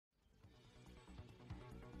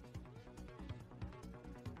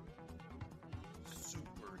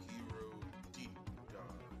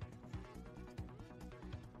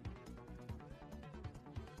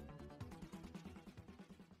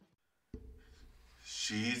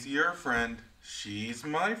She's your friend. She's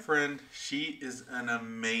my friend. She is an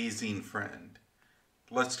amazing friend.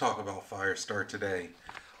 Let's talk about Firestar today.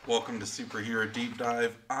 Welcome to Superhero Deep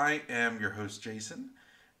Dive. I am your host, Jason,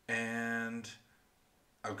 and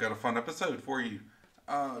I've got a fun episode for you.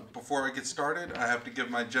 Before I get started, I have to give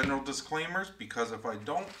my general disclaimers because if I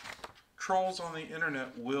don't, trolls on the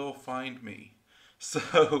internet will find me.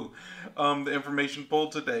 So, the information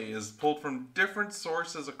pulled today is pulled from different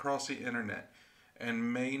sources across the internet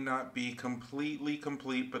and may not be completely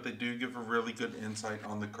complete, but they do give a really good insight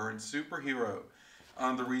on the current superhero.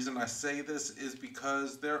 The reason I say this is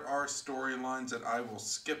because there are storylines that I will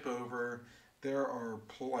skip over. There are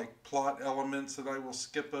plot elements that I will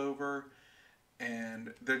skip over,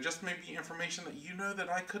 and there just may be information that that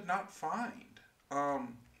I could not find.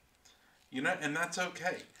 And that's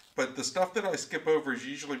okay. But the stuff that I skip over is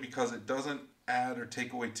usually because it doesn't add or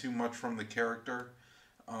take away too much from the character.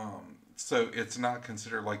 So it's not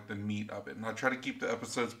considered like the meat of it. And I try to keep the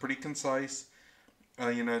episodes pretty concise.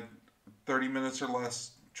 30 minutes or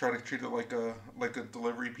less. Try to treat it like a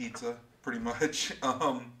delivery pizza, pretty much.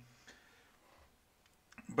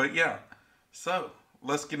 But yeah, so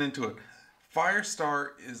let's get into it. Firestar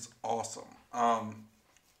is awesome.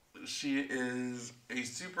 She is a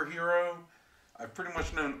superhero I've pretty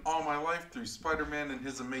much known all my life through Spider-Man and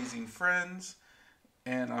his amazing friends.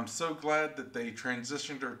 And I'm so glad that they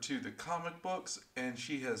transitioned her to the comic books, and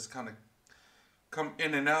she has kind of come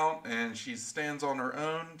in and out, and she stands on her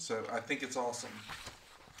own, so I think it's awesome.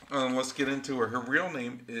 Let's get into her. Her real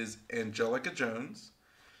name is Angelica Jones.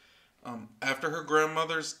 After her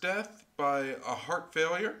grandmother's death by a heart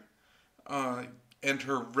failure, and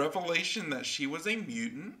her revelation that she was a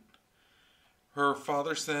mutant, her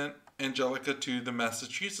father sent Angelica to the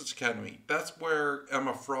Massachusetts Academy. That's where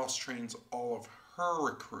Emma Frost trains all of her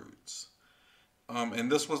recruits.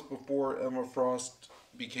 And this was before Emma Frost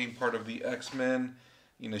became part of the X-Men.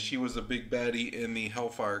 She was a big baddie in the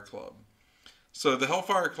Hellfire Club. So the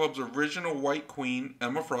Hellfire Club's original White Queen,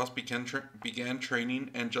 Emma Frost, began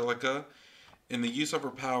training Angelica in the use of her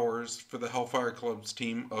powers for the Hellfire Club's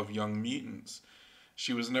team of young mutants.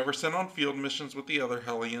 She was never sent on field missions with the other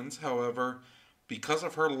Hellions. However, because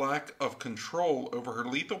of her lack of control over her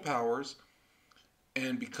lethal powers,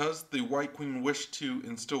 and because the White Queen wished to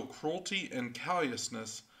instill cruelty and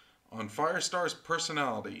callousness on Firestar's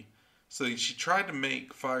personality, so she tried to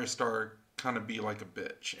make Firestar kind of be like a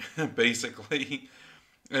bitch, basically.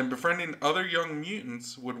 And befriending other young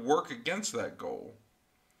mutants would work against that goal.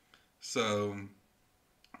 So,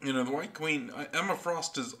 the White Queen, Emma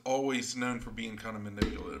Frost is always known for being kind of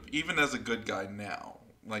manipulative, even as a good guy now.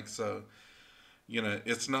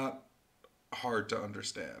 It's not hard to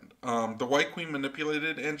understand. The White Queen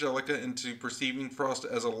manipulated Angelica into perceiving Frost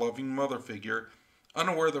as a loving mother figure,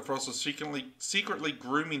 unaware that Frost was secretly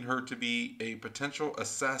grooming her to be a potential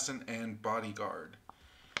assassin and bodyguard.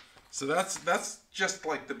 So that's just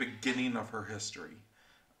like the beginning of her history.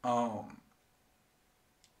 I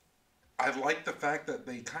like the fact that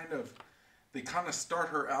they kind of start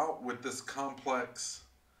her out with this complex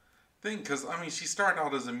thing, because she started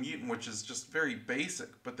out as a mutant, which is just very basic,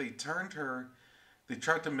 but they tried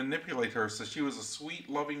to manipulate her so she was a sweet,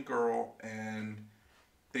 loving girl, and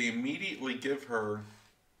they immediately give her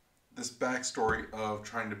this backstory of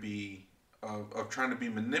trying to be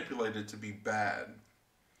manipulated to be bad.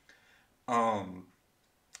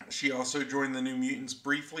 She also joined the New Mutants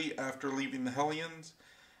briefly after leaving the Hellions.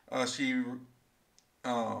 But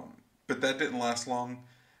that didn't last long.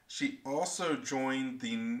 She also joined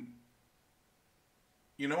the...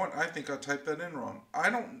 You know what? I think I typed that in wrong.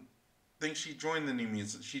 I don't think she joined the New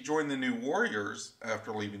Mutants. She joined the New Warriors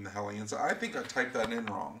after leaving the Hellions. I think I typed that in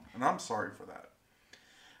wrong, and I'm sorry for that.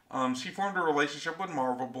 She formed a relationship with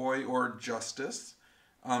Marvel Boy, or Justice.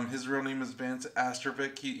 His real name is Vance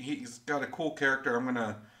Astrovic. He's got a cool character. I'm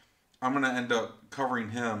gonna end up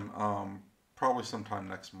covering him probably sometime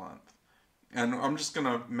next month. And I'm just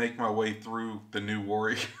gonna make my way through the New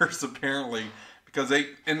Warriors apparently, because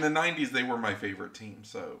in the 90s they were my favorite team.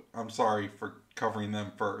 So I'm sorry for covering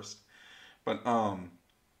them first. But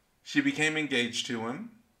she became engaged to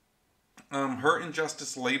him. Her and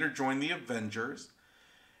Justice later joined the Avengers.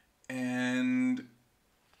 And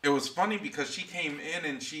it was funny because she came in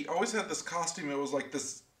and she always had this costume. It was like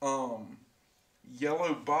this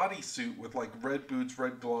yellow bodysuit with like red boots,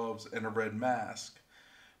 red gloves, and a red mask.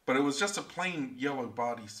 But it was just a plain yellow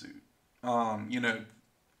bodysuit.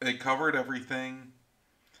 It covered everything.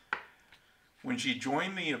 When she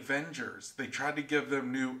joined the Avengers, they tried to give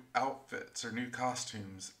them new outfits or new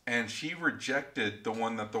costumes, and she rejected the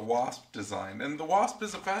one that the Wasp designed. And the Wasp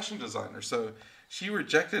is a fashion designer, so She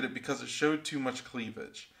rejected it because it showed too much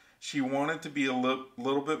cleavage. She wanted to be a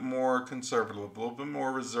little bit more conservative, a little bit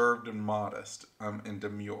more reserved and modest, and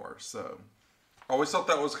demure. So I always thought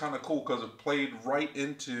that was kind of cool because it played right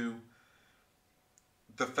into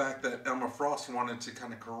the fact that Emma Frost wanted to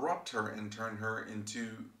kind of corrupt her and turn her into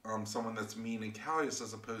someone that's mean and callous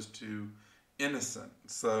as opposed to innocent.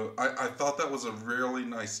 So I thought that was a really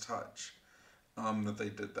nice touch, that they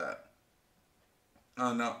did that.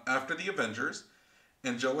 Now, after the Avengers,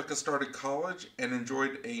 Angelica started college and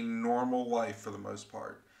enjoyed a normal life for the most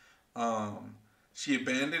part. She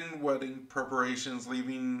abandoned wedding preparations,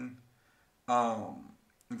 leaving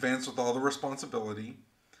Vance with all the responsibility.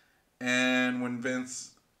 And when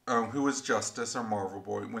Vince, who was Justice, or Marvel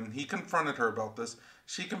Boy, when he confronted her about this,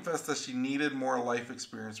 she confessed that she needed more life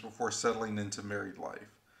experience before settling into married life.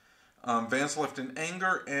 Vance left in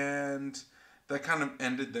anger, and that kind of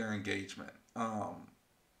ended their engagement.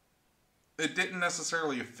 It didn't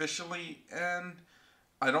necessarily officially end.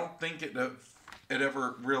 I don't think it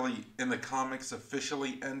ever really in the comics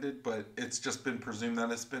officially ended, but it's just been presumed that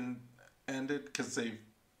it's been ended because they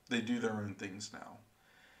do their own things now.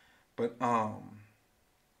 But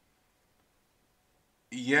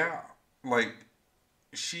yeah, like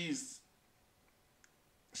she's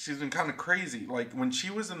been kind of crazy. Like when she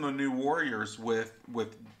was in the New Warriors with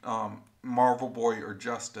Marvel Boy or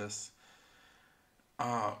Justice,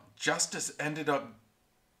 Justice ended up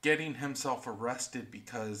getting himself arrested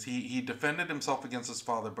because he defended himself against his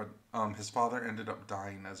father, but his father ended up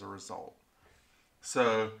dying as a result.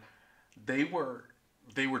 So they were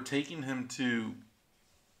taking him to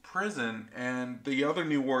prison, and the other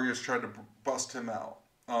New Warriors tried to bust him out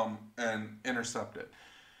and intercept it.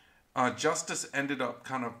 Justice ended up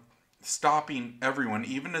kind of stopping everyone,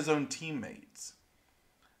 even his own teammates,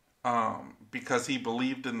 because he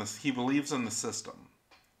believes in the system.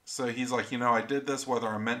 So he's like, I did this whether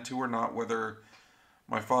I meant to or not, whether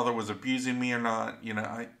my father was abusing me or not.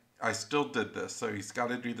 I still did this, so he's got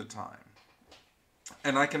to do the time.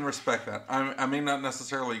 And I can respect that. I may not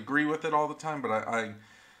necessarily agree with it all the time, but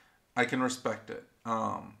I can respect it.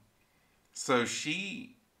 So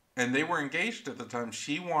and they were engaged at the time.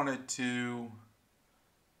 She wanted to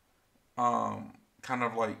kind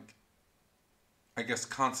of like, I guess,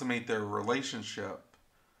 consummate their relationship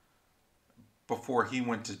before he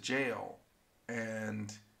went to jail.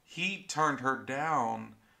 And he turned her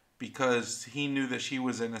down because he knew that she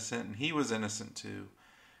was innocent and he was innocent too.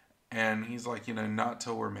 And he's like, not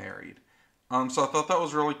till we're married. So I thought that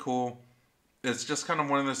was really cool. It's just kind of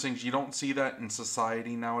one of those things, you don't see that in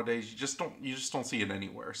society nowadays. You just don't see it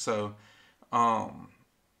anywhere. So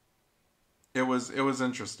it was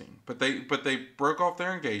interesting. But they broke off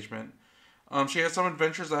their engagement. She had some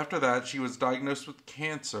adventures after that. She was diagnosed with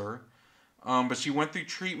cancer. But she went through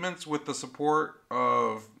treatments with the support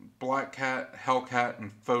of Black Cat, Hellcat,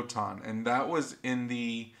 and Photon. And that was in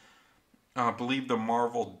the, I believe, the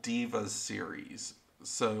Marvel Divas series.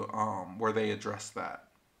 So, where they addressed that.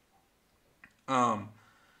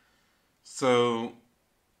 So,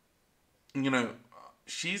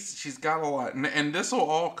 she's got a lot. And this will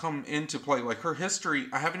all come into play. Like, her history,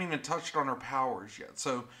 I haven't even touched on her powers yet.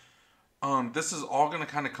 So, this is all going to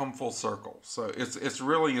kind of come full circle. So it's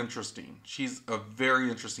really interesting. She's a very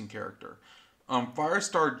interesting character.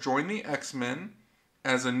 Firestar joined the X-Men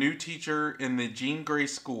as a new teacher in the Jean Grey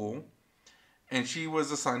School, and she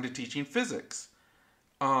was assigned to teaching physics.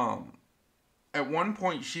 At one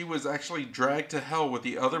point, she was actually dragged to hell with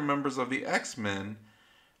the other members of the X-Men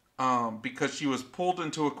because she was pulled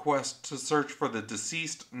into a quest to search for the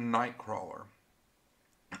deceased Nightcrawler.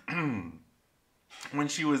 When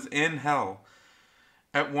she was in hell,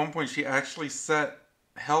 at one point she actually set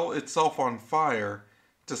hell itself on fire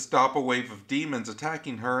to stop a wave of demons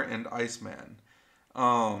attacking her and Iceman.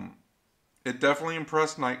 It definitely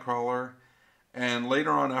impressed Nightcrawler, and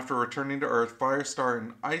later on, after returning to Earth, Firestar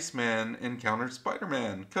and Iceman encountered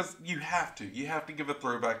Spider-Man. Because you have to give a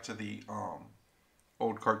throwback to the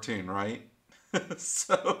old cartoon, right?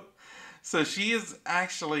 so she is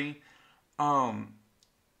actually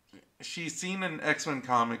she's seen in X-Men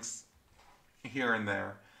comics here and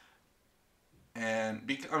there. And,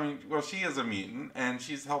 she is a mutant, and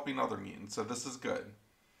she's helping other mutants, so this is good.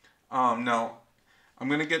 Now, I'm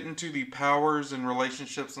going to get into the powers and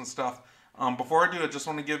relationships and stuff. Before I do, I just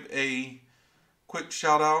want to give a quick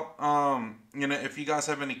shout out. If you guys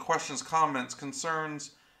have any questions, comments,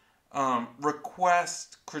 concerns,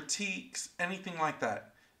 requests, critiques, anything like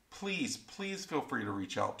that, please feel free to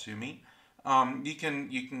reach out to me. You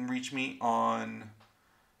can reach me on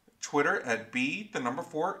Twitter at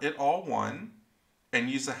B4 it all one, and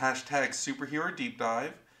use the hashtag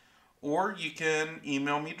superherodeepdive, or you can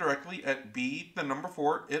email me directly at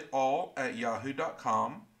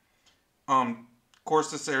be4itall@yahoo.com. Of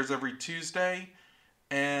course, this airs every Tuesday,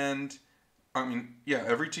 and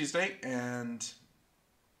every Tuesday. And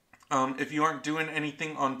if you aren't doing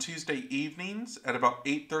anything on Tuesday evenings at about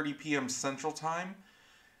 8:30 p.m. Central Time,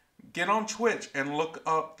 get on Twitch and look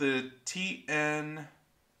up the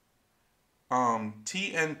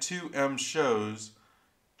TN2M shows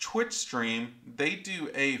Twitch stream. They do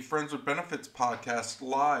a Friends with Benefits podcast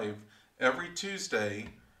live every Tuesday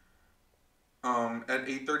at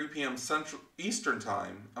 8:30 p.m. Central Eastern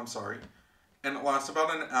Time. And it lasts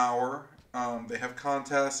about an hour. They have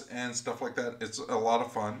contests and stuff like that. It's a lot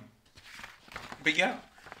of fun. But yeah,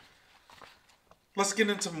 let's get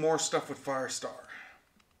into more stuff with Firestar.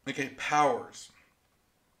 Okay, powers.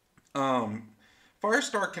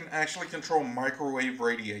 Firestar can actually control microwave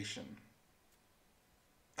radiation.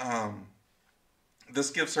 This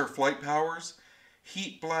gives her flight powers,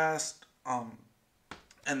 heat blast,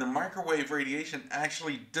 and the microwave radiation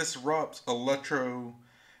actually disrupts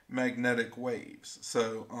electromagnetic waves.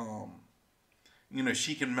 So,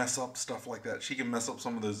 she can mess up stuff like that. She can mess up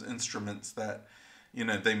some of those instruments that,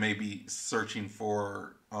 they may be searching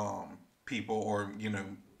for people or,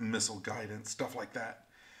 missile guidance, stuff like that.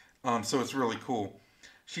 So it's really cool.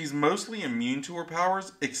 She's mostly immune to her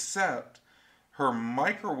powers, except her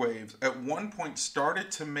microwaves at one point started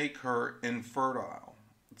to make her infertile.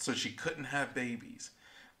 So she couldn't have babies.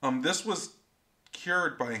 This was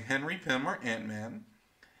cured by Henry Pym or Ant-Man.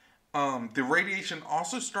 The radiation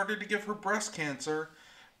also started to give her breast cancer,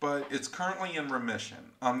 but it's currently in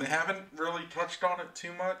remission. They haven't really touched on it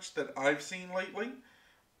too much that I've seen lately.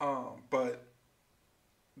 But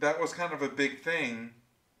that was kind of a big thing,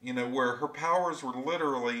 where her powers were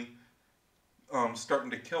literally starting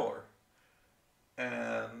to kill her.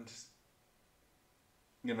 And,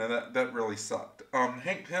 that really sucked.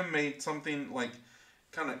 Hank Pym made something like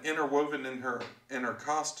kind of interwoven in her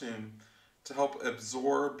costume to help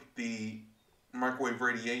absorb the microwave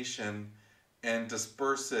radiation and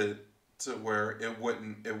disperse it to where it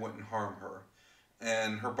wouldn't harm her.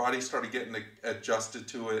 And her body started getting adjusted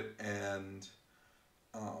to it, and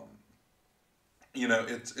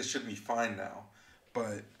it should be fine now.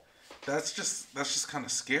 But that's just kind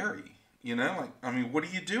of scary, what do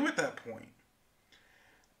you do at that point?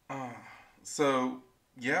 But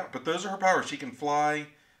those are her powers. She can fly.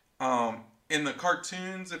 In the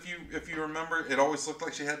cartoons, if you remember, it always looked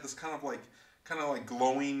like she had this kind of like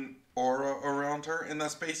glowing aura around her, and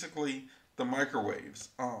that's basically the microwaves.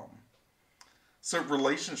 So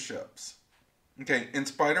relationships. Okay, in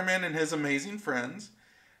Spider-Man and His Amazing Friends,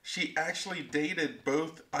 she actually dated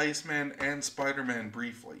both Iceman and Spider-Man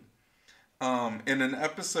briefly. In an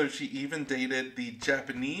episode, she even dated the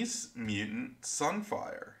Japanese mutant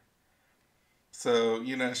Sunfire. So,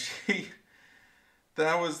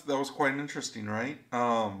 that was quite interesting, right?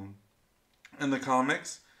 In the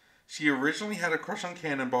comics, she originally had a crush on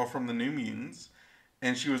Cannonball from the New Mutants,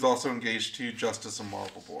 and she was also engaged to Justice and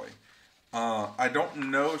Marvel Boy. I don't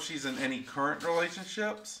know if she's in any current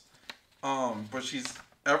relationships, but she's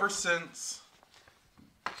ever since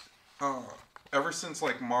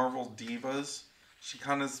like Marvel Divas, she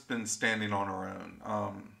kind of been standing on her own.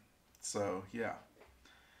 So yeah.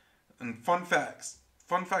 And fun facts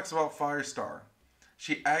about Firestar.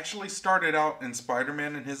 She actually started out in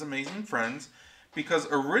Spider-Man and His Amazing Friends because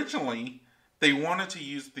originally they wanted to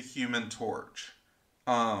use the Human Torch.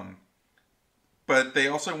 But they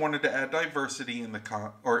also wanted to add diversity in the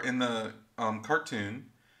cartoon,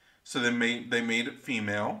 so they made it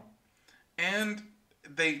female, and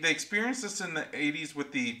they experienced this in the 80s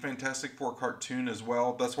with the Fantastic Four cartoon as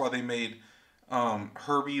well. That's why they made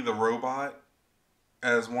Herbie the robot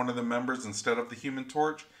as one of the members instead of the Human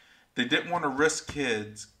Torch. They didn't want to risk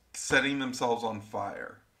kids setting themselves on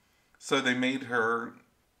fire, so they made her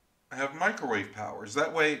have microwave powers.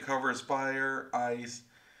 That way it covers fire, ice,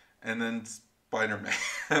 and then Spider-Man,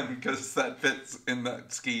 because that fits in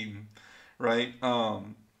that scheme, right?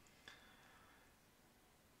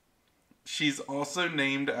 She's also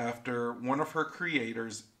named after one of her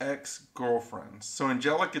creator's ex-girlfriends. So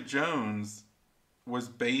Angelica Jones was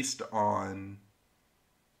based on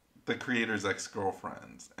the creator's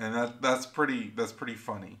ex-girlfriends, and that's pretty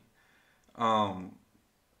funny. I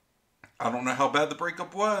don't know how bad the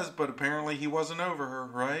breakup was, but apparently he wasn't over her,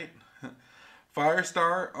 right?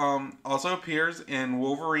 Firestar also appears in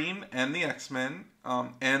Wolverine and the X-Men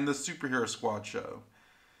and the Superhero Squad show.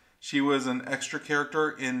 She was an extra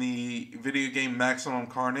character in the video game Maximum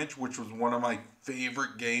Carnage, which was one of my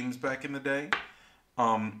favorite games back in the day.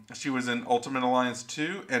 She was in Ultimate Alliance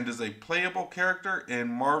 2 and is a playable character in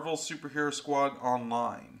Marvel Superhero Squad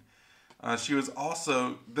Online. She was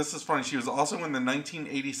also, this is funny, she was also in the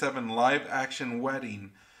 1987 live action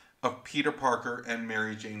wedding of Peter Parker and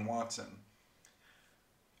Mary Jane Watson.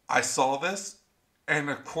 I saw this, and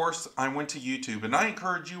of course I went to YouTube, and I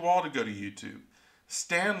encourage you all to go to YouTube.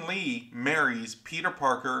 Stan Lee marries Peter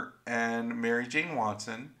Parker and Mary Jane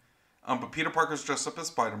Watson, but Peter Parker's dressed up as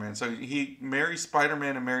Spider-Man, so he marries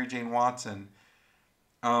Spider-Man and Mary Jane Watson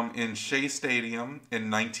in Shea Stadium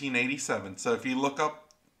in 1987. So if you look up,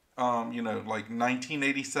 like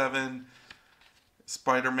 1987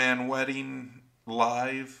 Spider-Man wedding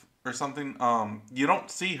live or something, you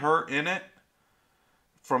don't see her in it.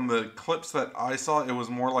 From the clips that I saw, it was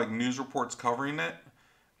more like news reports covering it,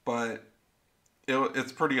 but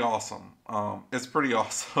it's pretty awesome. It's pretty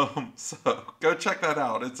awesome. So go check that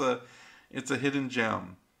out. It's a hidden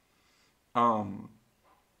gem. Okay,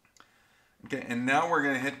 and now we're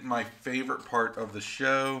gonna hit my favorite part of the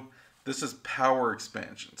show. This is power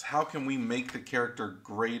expansions. How can we make the character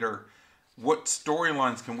greater? What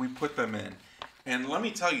storylines can we put them in? And let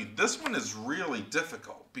me tell you, this one is really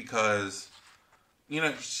difficult because,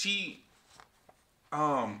 she,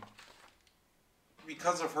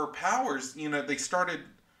 because of her powers, they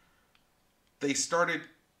started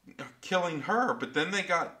killing her, but then they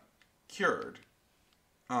got cured.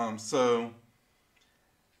 So,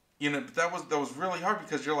 that was really hard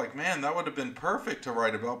because you're like, man, that would have been perfect to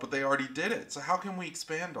write about, but they already did it. So how can we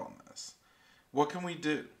expand on this? What can we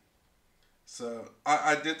do? So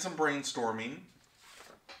I did some brainstorming,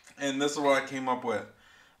 and this is what I came up with.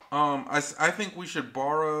 I think we should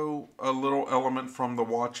borrow a little element from the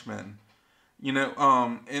Watchmen. And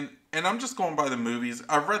I'm just going by the movies.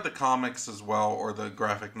 I've read the comics as well, or the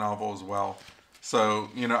graphic novel as well. So,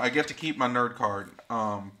 I get to keep my nerd card.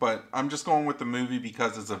 But I'm just going with the movie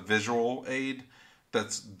because it's a visual aid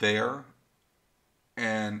that's there.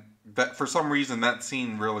 And that for some reason, that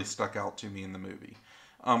scene really stuck out to me in the movie.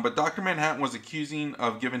 But Dr. Manhattan was accusing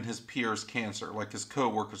of giving his peers cancer, like his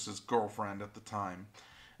co-workers, his girlfriend at the time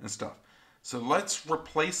and stuff. So let's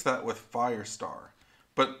replace that with Firestar.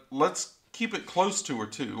 But let's keep it close to her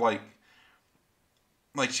too. Like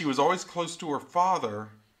she was always close to her father,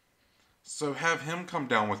 so have him come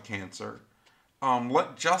down with cancer.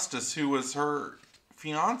 Let Justice, who was her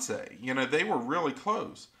fiance, they were really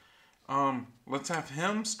close. Let's have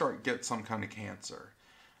him get some kind of cancer.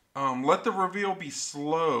 Let the reveal be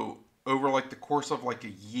slow over like the course of like a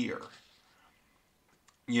year.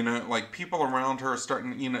 Like people around her are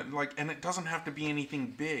starting, and it doesn't have to be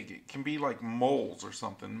anything big. It can be like moles or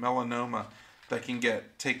something, melanoma that can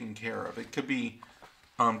get taken care of. It could be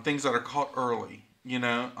things that are caught early,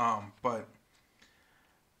 but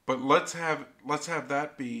let's have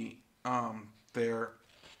that be there,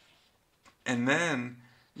 and then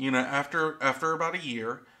after about a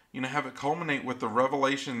year, have it culminate with the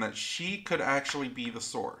revelation that she could actually be the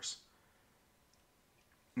source.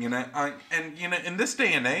 In this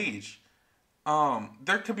day and age,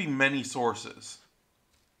 there could be many sources.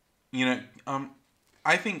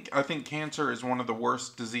 I think cancer is one of the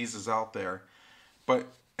worst diseases out there,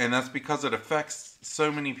 and that's because it affects so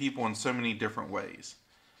many people in so many different ways.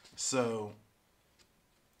 So,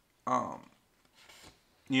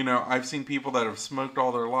 I've seen people that have smoked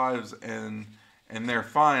all their lives and they're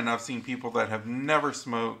fine. I've seen people that have never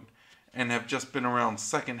smoked and have just been around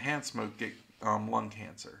secondhand smoke get lung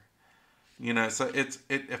cancer. So it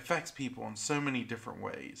affects people in so many different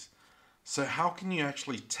ways. So how can you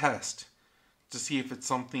actually test to see if it's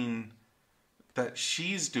something that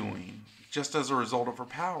she's doing just as a result of her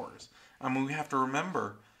powers? I mean, we have to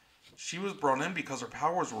remember she was brought in because her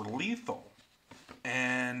powers were lethal,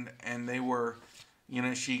 and they were,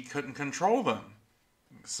 she couldn't control them.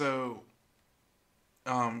 So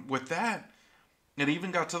with that, it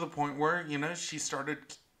even got to the point where she started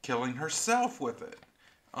killing herself with it.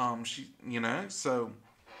 So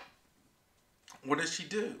what does she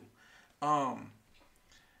do? How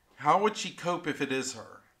would she cope if it is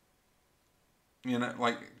her?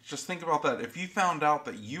 Just think about that. If you found out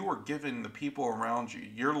that you were giving the people around you,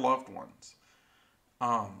 your loved ones,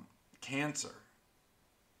 cancer,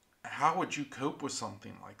 how would you cope with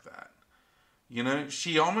something like that?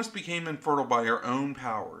 She almost became infertile by her own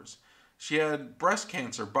powers. She had breast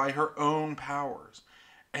cancer by her own powers.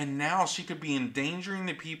 And now she could be endangering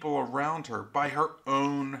the people around her by her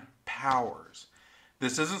own powers.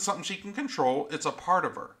 This isn't something she can control. It's a part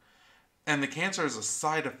of her. And the cancer is a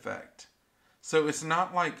side effect. So it's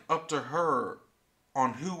not like up to her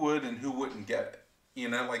on who would and who wouldn't get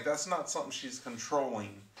it. That's not something she's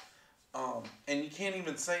controlling And you can't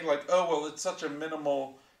even say like, oh, well, it's such a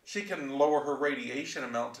minimal, she can lower her radiation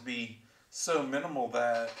amount to be so minimal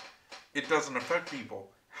that it doesn't affect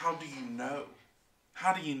people. How do you know?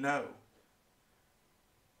 How do you know?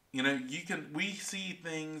 We see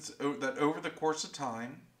things that over the course of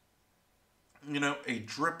time, a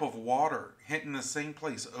drip of water hitting the same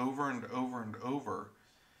place over and over and over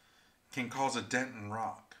can cause a dent in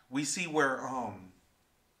rock. We see where,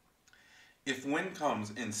 if wind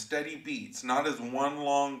comes in steady beats, not as one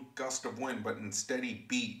long gust of wind, but in steady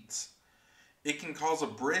beats, it can cause a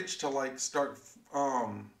bridge to like start,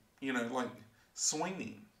 like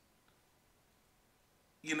swinging.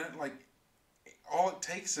 Like all it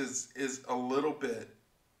takes is a little bit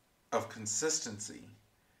of consistency.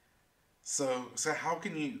 So how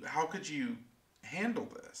could you handle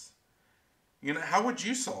this? How would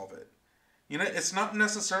you solve it? It's not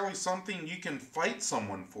necessarily something you can fight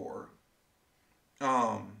someone for.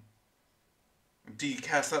 Um, do you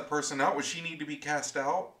cast that person out? Would she need to be cast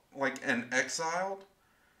out, like, and exiled?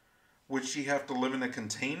 Would she have to live in a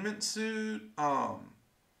containment suit? And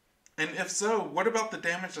if so, what about the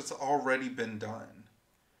damage that's already been done?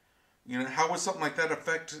 How would something like that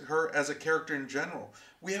affect her as a character in general?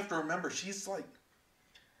 We have to remember, she's like,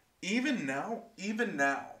 even now,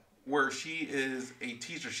 where she is a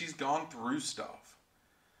teacher, she's gone through stuff.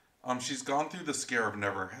 She's gone through the scare of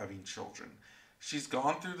never having children. She's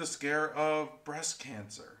gone through the scare of breast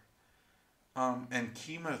cancer, and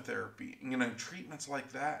chemotherapy, treatments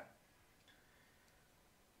like that.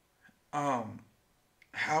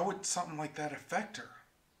 How would something like that affect her?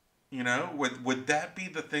 Would that be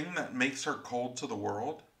the thing that makes her cold to the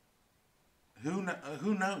world?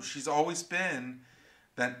 Who knows? She's always been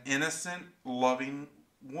that innocent, loving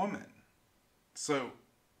woman. So,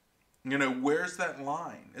 where's that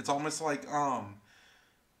line? It's almost like, I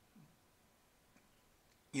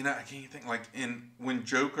can't think, like, when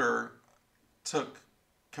Joker took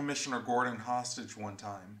Commissioner Gordon hostage one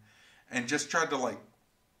time and just tried to, like,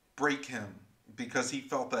 break him because he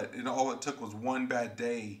felt that all it took was one bad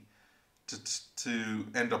day to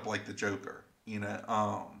end up like the Joker,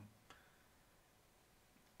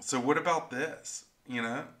 So what about this?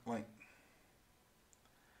 Like,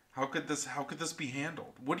 how could this be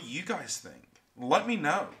handled? What do you guys think? Let me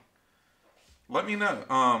know.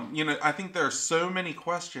 I think there are so many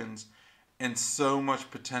questions and so much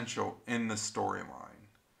potential in the storyline.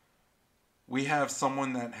 We have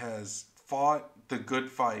someone that has fought the good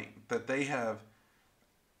fight, that they have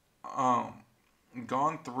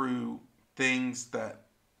gone through things that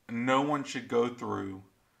no one should go through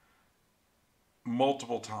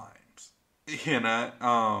multiple times.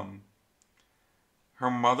 Her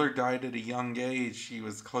mother died at a young age. She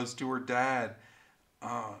was close to her dad.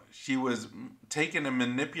 She was taken and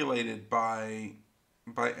manipulated by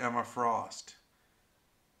Emma Frost.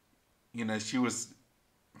 She was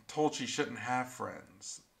told she shouldn't have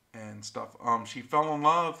friends and stuff. She fell in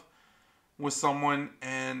love with someone,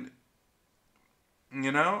 and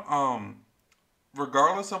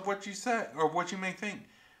regardless of what you said or what you may think,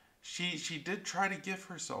 she did try to give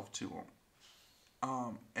herself to him.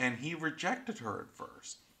 And he rejected her at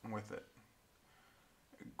first with it.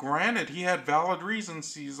 Granted, he had valid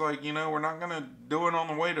reasons. He's like, we're not going to do it on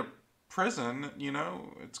the way to prison.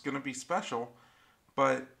 It's going to be special.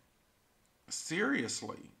 But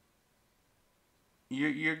seriously,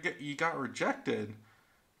 you got rejected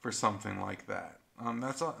for something like that.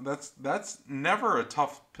 That's never a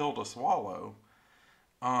tough pill to swallow.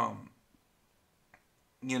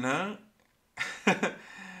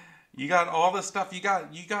 You got all this stuff. You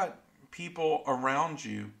got people around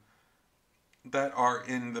you that are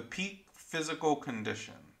in the peak physical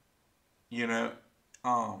condition.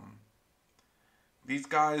 These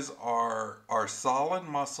guys are solid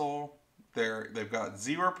muscle. They've got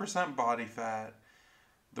 0% body fat.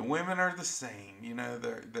 The women are the same.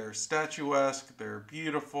 They're statuesque. They're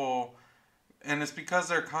beautiful, and it's because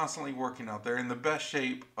they're constantly working out. They're in the best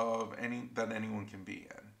shape that anyone can be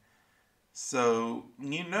in. So,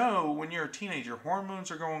 when you're a teenager, hormones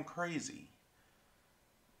are going crazy.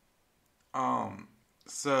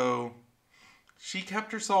 So she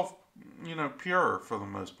kept herself, pure for the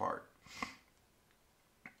most part.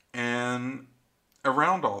 And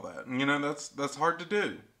around all that, that's hard to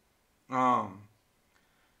do.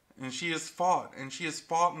 And she has fought, and she has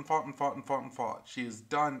fought and fought and fought and fought and fought. She has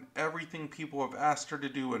done everything people have asked her to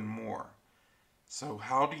do and more. So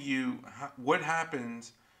what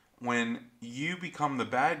happens when you become the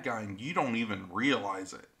bad guy and you don't even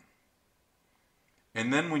realize it?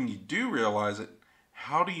 And then when you do realize it,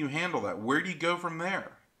 how do you handle that? Where do you go from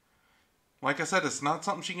there? Like I said, it's not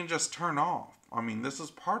something she can just turn off. I mean, this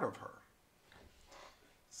is part of her.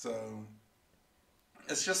 So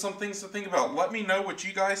it's just some things to think about. Let me know what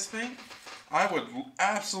you guys think. I would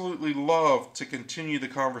absolutely love to continue the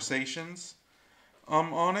conversations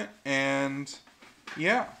on it. And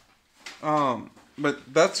yeah. But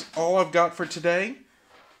that's all I've got for today.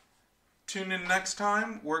 Tune in next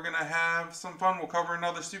time. We're going to have some fun. We'll cover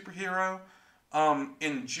another superhero.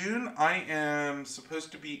 In June, I am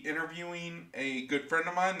supposed to be interviewing a good friend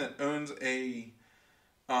of mine that owns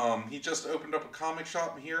he just opened up a comic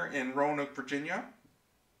shop here in Roanoke, Virginia.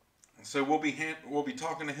 So we'll be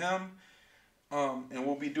talking to him, and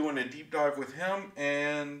we'll be doing a deep dive with him,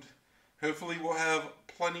 and hopefully we'll have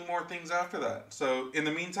plenty more things after that. So in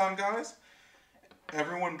the meantime, guys,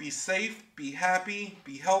 everyone be safe, be happy,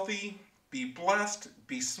 be healthy, be blessed,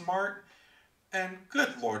 be smart, and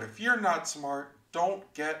good Lord, if you're not smart, don't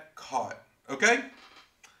get caught. Okay?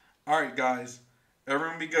 All right, guys.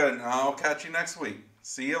 Everyone be good, and I'll catch you next week.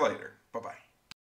 See you later. Bye-bye.